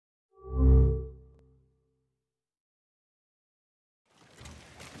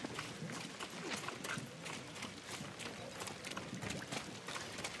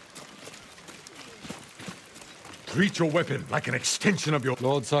Treat your weapon like an extension of your...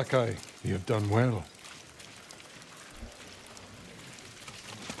 Lord Sakai, you have done well.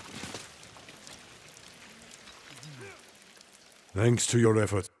 Thanks to your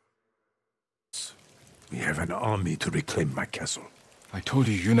efforts, we have an army to reclaim my castle. I told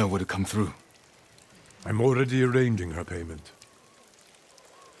you Yuna would come through. I'm already arranging her payment.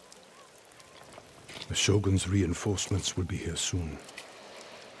 The Shogun's reinforcements will be here soon.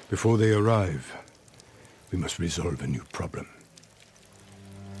 Before they arrive, we must resolve a new problem.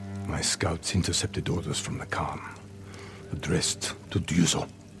 My scouts intercepted orders from the Khan, addressed to Ryuzo.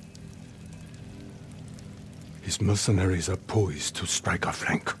 His mercenaries are poised to strike our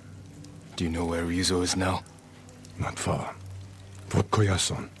flank. Do you know where Ryuzo is now? Not far. Fort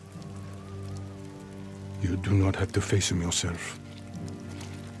Koyasan. You do not have to face him yourself.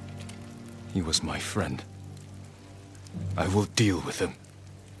 He was my friend. I will deal with him.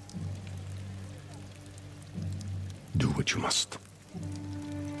 Do what you must.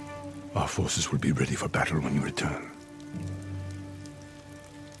 Our forces will be ready for battle when you return.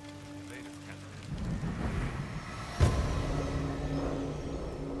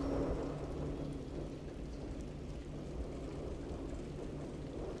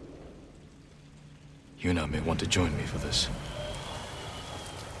 Yuna may want to join me for this.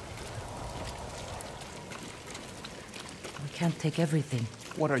 We can't take everything.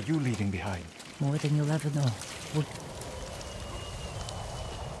 What are you leaving behind? More than you'll ever know.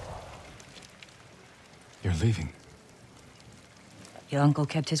 You're leaving? Your uncle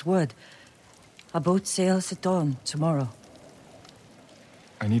kept his word. Our boat sails at dawn tomorrow.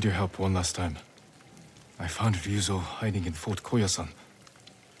 I need your help one last time. I found Ryuzo hiding in Fort Koyasan.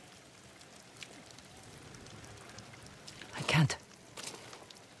 I can't.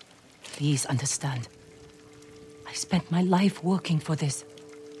 Please understand. I spent my life working for this.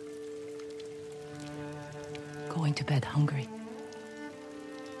 Going to bed hungry.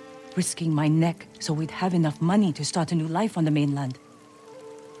 Risking my neck so we'd have enough money to start a new life on the mainland.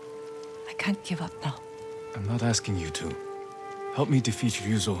 I can't give up now. I'm not asking you to. Help me defeat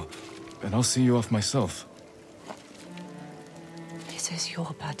Ryuzo, and I'll see you off myself. This is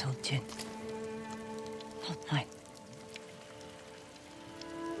your battle, Jin. Not mine.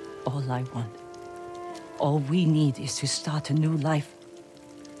 All I want, all we need is to start a new life.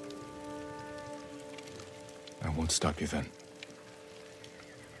 I won't stop you then.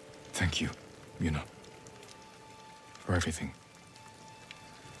 Thank you, Yuna, for everything.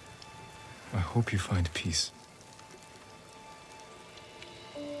 I hope you find peace.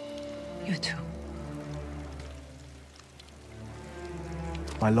 You too.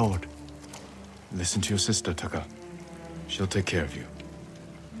 My lord. Listen to your sister, Taka. She'll take care of you.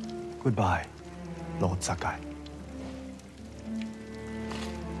 Goodbye, Lord Sakai.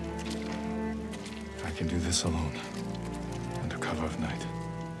 I can do this alone, under cover of night.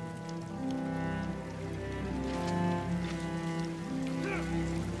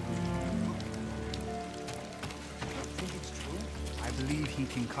 Think it's true? I believe he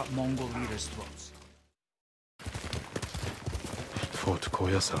can cut Mongol leaders' throats. Fort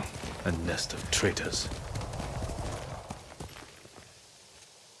Koyasan, a nest of traitors.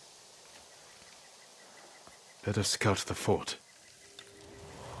 Better scout the fort.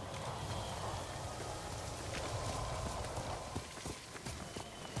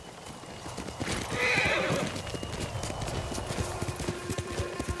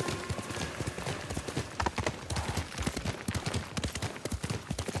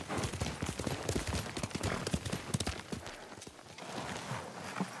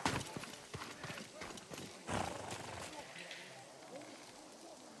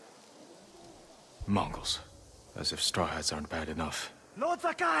 Mongols. As if straw hats aren't bad enough. Lord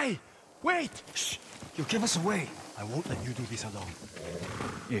Sakai! Wait! Shh! You'll give us away. I won't let you do this alone.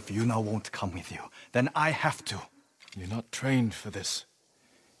 If Yuna won't come with you, then I have to. You're not trained for this.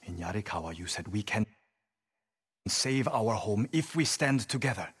 In Yarikawa, you said we can save our home if we stand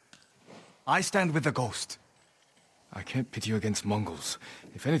together. I stand with the ghost. I can't pit you against Mongols.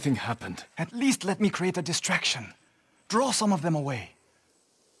 If anything happened... At least let me create a distraction. Draw some of them away.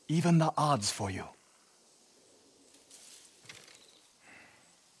 Even the odds for you.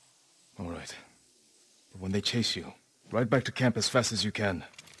 All right. But when they chase you, ride back to camp as fast as you can.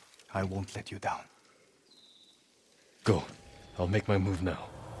 I won't let you down. Go. I'll make my move now.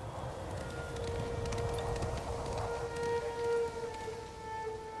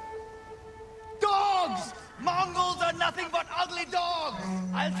 Dogs! Mongols are nothing but ugly dogs!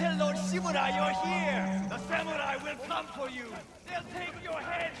 I'll tell Lord Shimura you're here! The samurai will come for you! They'll take your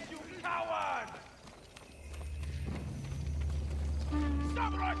heads, you coward!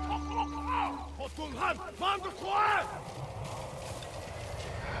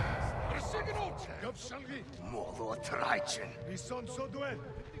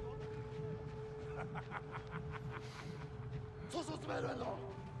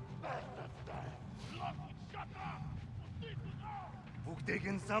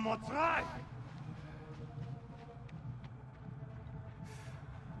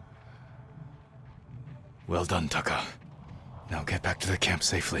 Well done, Taka. Now get back to the camp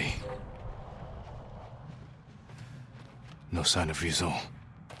safely. No sign of Ryuzo.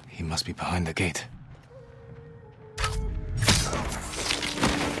 He must be behind the gate.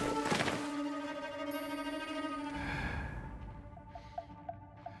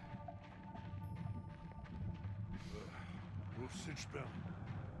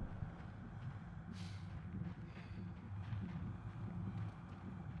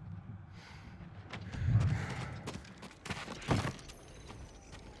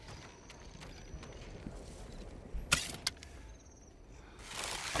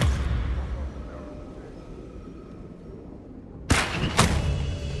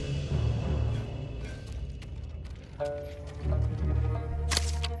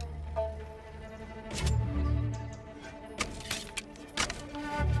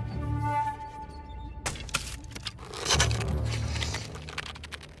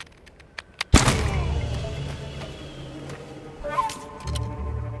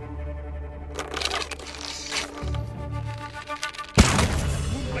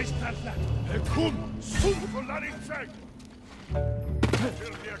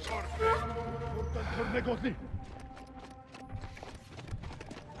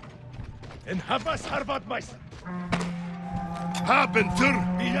 En havas harvad mais. Habenter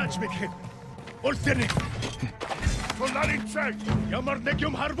miaj mikhet. Olseni. Solarin check. Yamar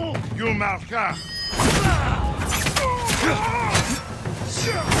negium harbo. You marka.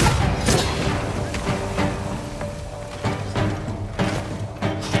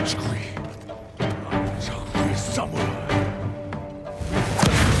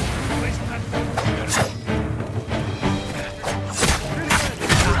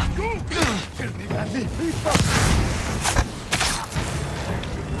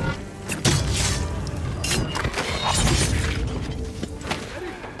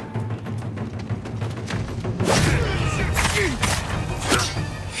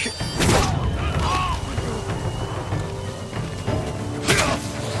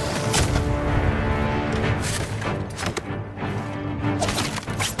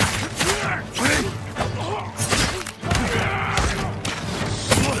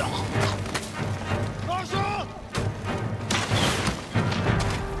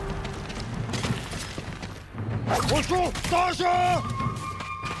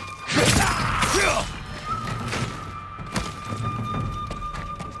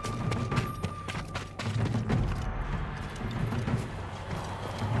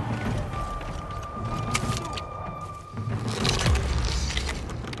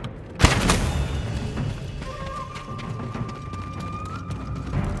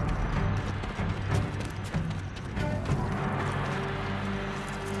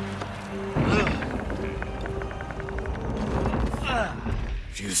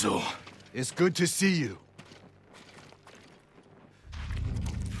 Ryuzo. It's good to see you.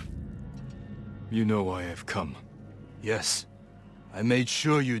 You know why I've come. Yes. I made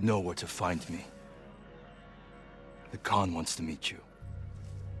sure you'd know where to find me. The Khan wants to meet you.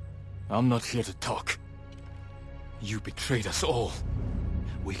 I'm not here to talk. You betrayed us all.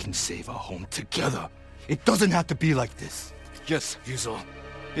 We can save our home together. It doesn't have to be like this. Yes, Ryuzo.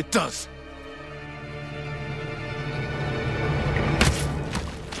 It does.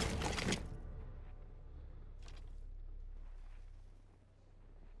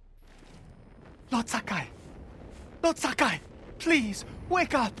 Lord Sakai! Lord Sakai! Please,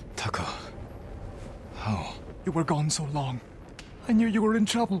 wake up! Taka. How? You were gone so long. I knew you were in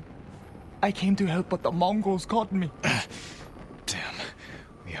trouble. I came to help, but the Mongols caught me. Damn.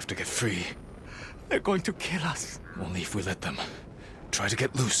 We have to get free. They're going to kill us. Only if we let them. Try to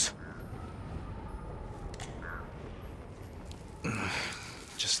get loose.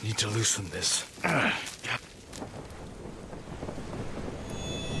 Just need to loosen this.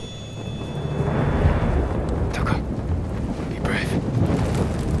 Taka, be brave.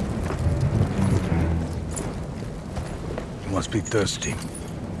 You must be thirsty.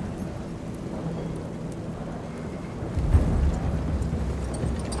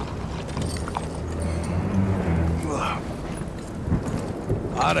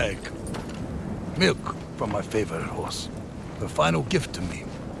 Arek. Milk from my favorite horse. The final gift to me.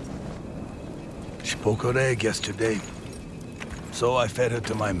 She broke her egg yesterday. So I fed her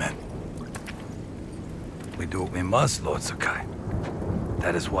to my men. We do what we must, Lord Sakai.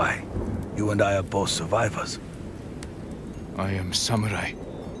 That is why you and I are both survivors. I am samurai.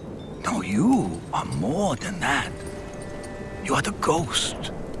 No, you are more than that. You are the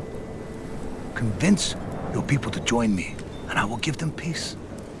ghost. Convince your people to join me, and I will give them peace.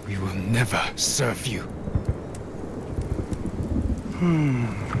 We will never serve you.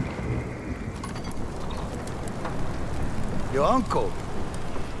 Your uncle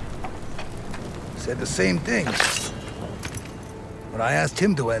said the same thing when I asked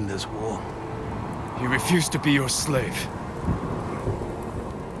him to end this war. He refused to be your slave.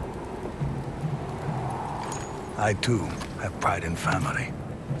 I too have pride in family.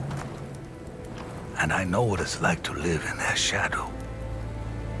 And I know what it's like to live in their shadow.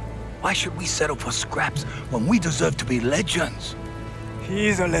 Why should we settle for scraps when we deserve to be legends? He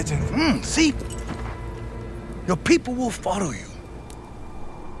is a legend. See? Your people will follow you.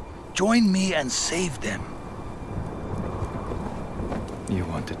 Join me and save them. You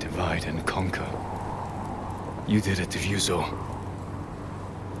want to divide and conquer. You did it to Ryuzo.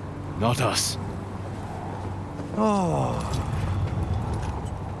 Not us. Oh.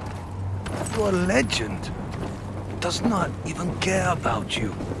 Your legend does not even care about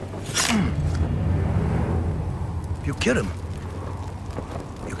you. If you kill him,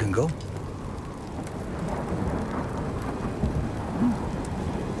 you can go.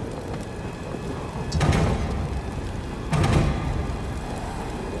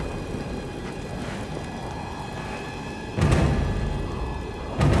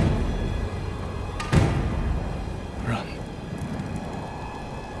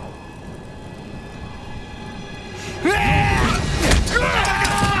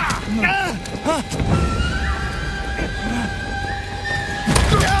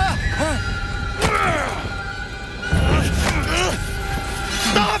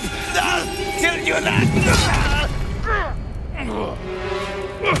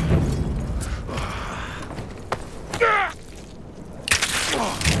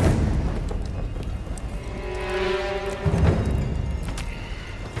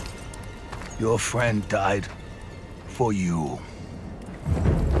 Your friend died for you.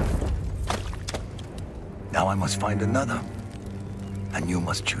 Now I must find another, and you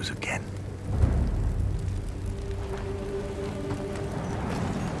must choose again.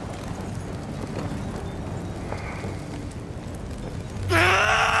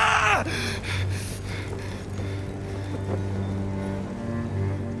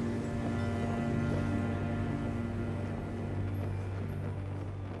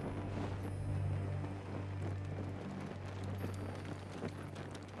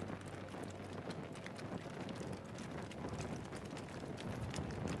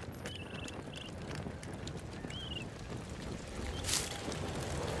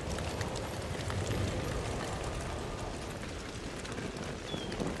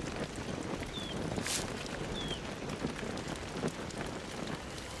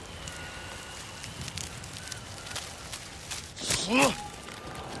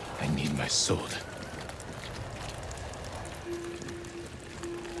 I need my sword.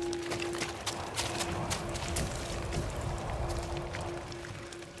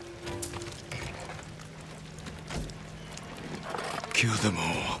 Kill them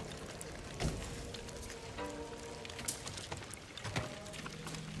all.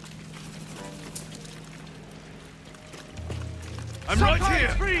 I'm right here!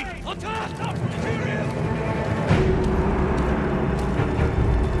 Free!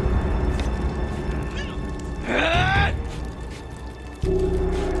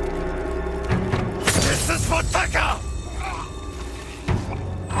 This is for Taka!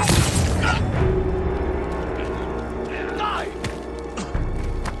 Die!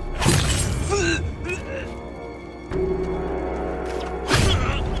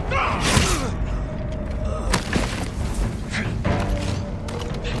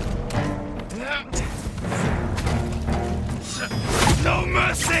 No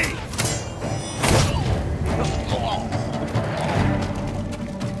mercy!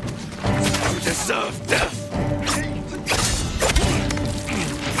 You deserve death!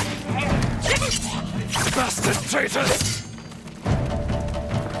 Bastard traitors!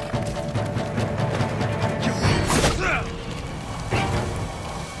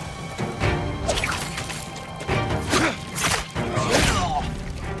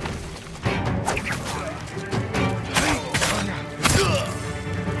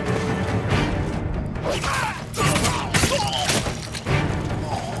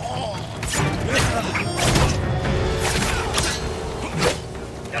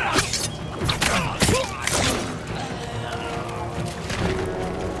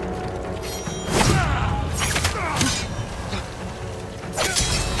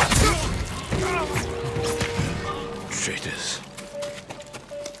 traitors.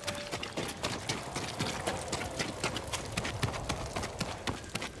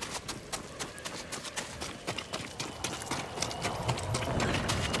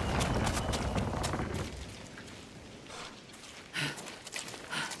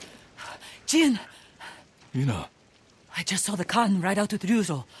 Jin! Yuna. I just saw the Khan ride out with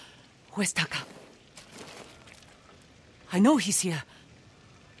Ryuzo. Where's Taka? I know he's here.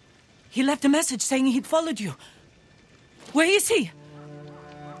 He left a message saying he'd followed you. Where is he?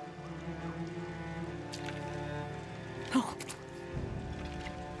 No.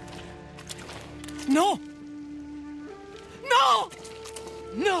 No! No!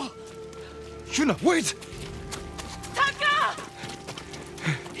 No! Yuna, wait! Taka!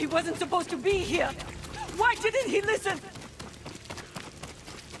 He wasn't supposed to be here. Why didn't he listen?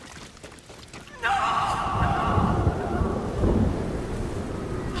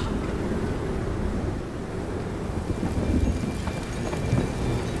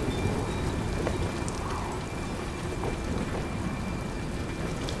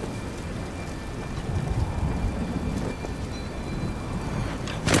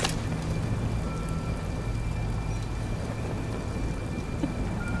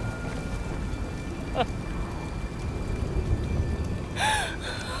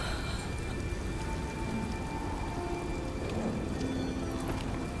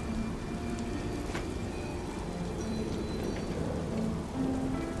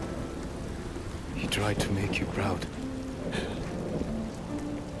 He tried to make you proud.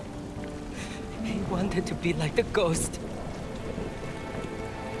 He wanted to be like the ghost.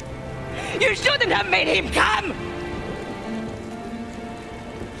 You shouldn't have made him come!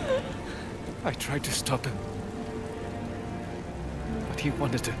 I tried to stop him. But he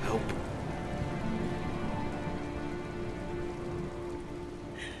wanted to help.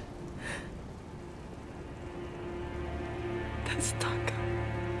 That's Taka.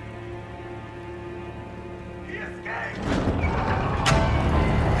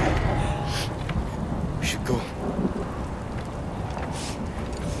 We should go.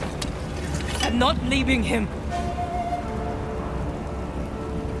 I'm not leaving him.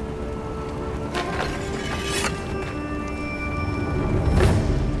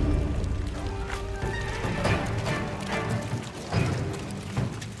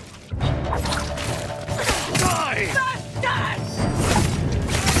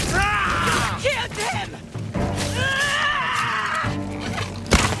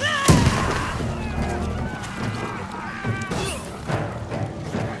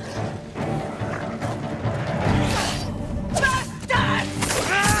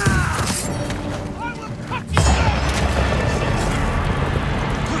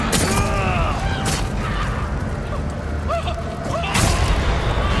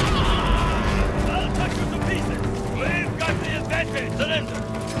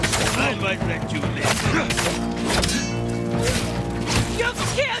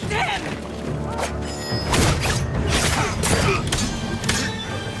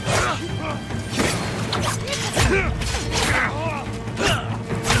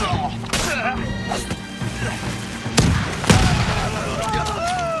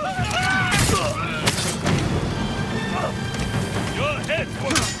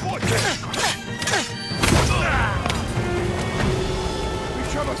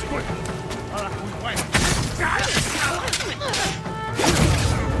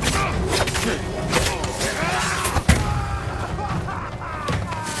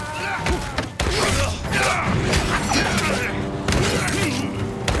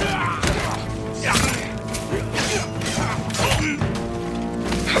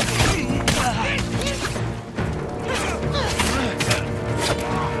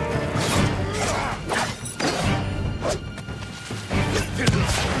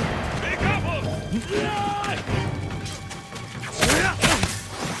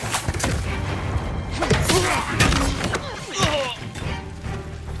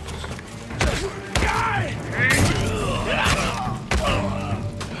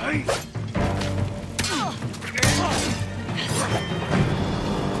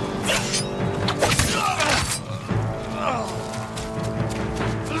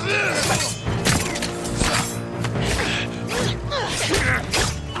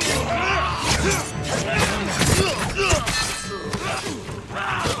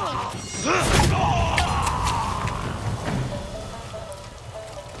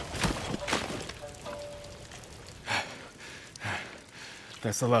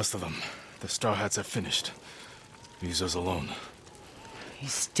 That's the last of them. The Straw Hats have finished. Ryuzo's alone.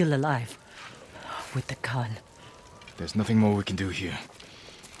 He's still alive. With the Khan. There's nothing more we can do here.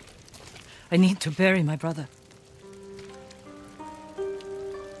 I need to bury my brother.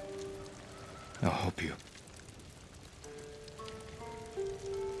 I'll help you.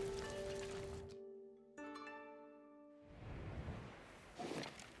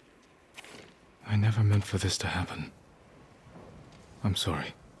 I never meant for this to happen. I'm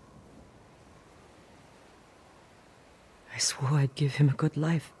sorry. I swore I'd give him a good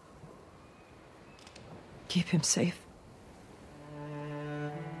life. Keep him safe.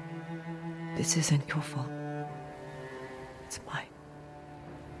 This isn't your fault. It's mine.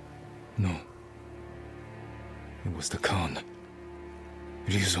 No. It was the Khan.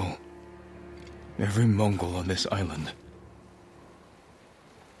 Rizal. Every Mongol on this island.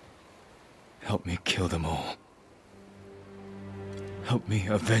 Help me kill them all. Help me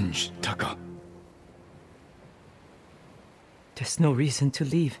avenge Taka. There's no reason to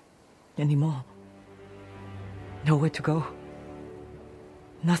leave anymore. Nowhere to go.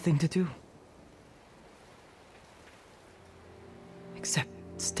 Nothing to do. Except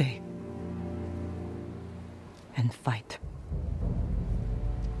stay. And fight.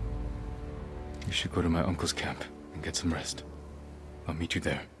 You should go to my uncle's camp and get some rest. I'll meet you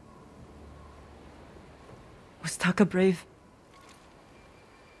there. Was Taka brave?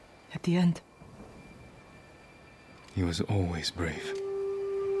 At the end? He was always brave.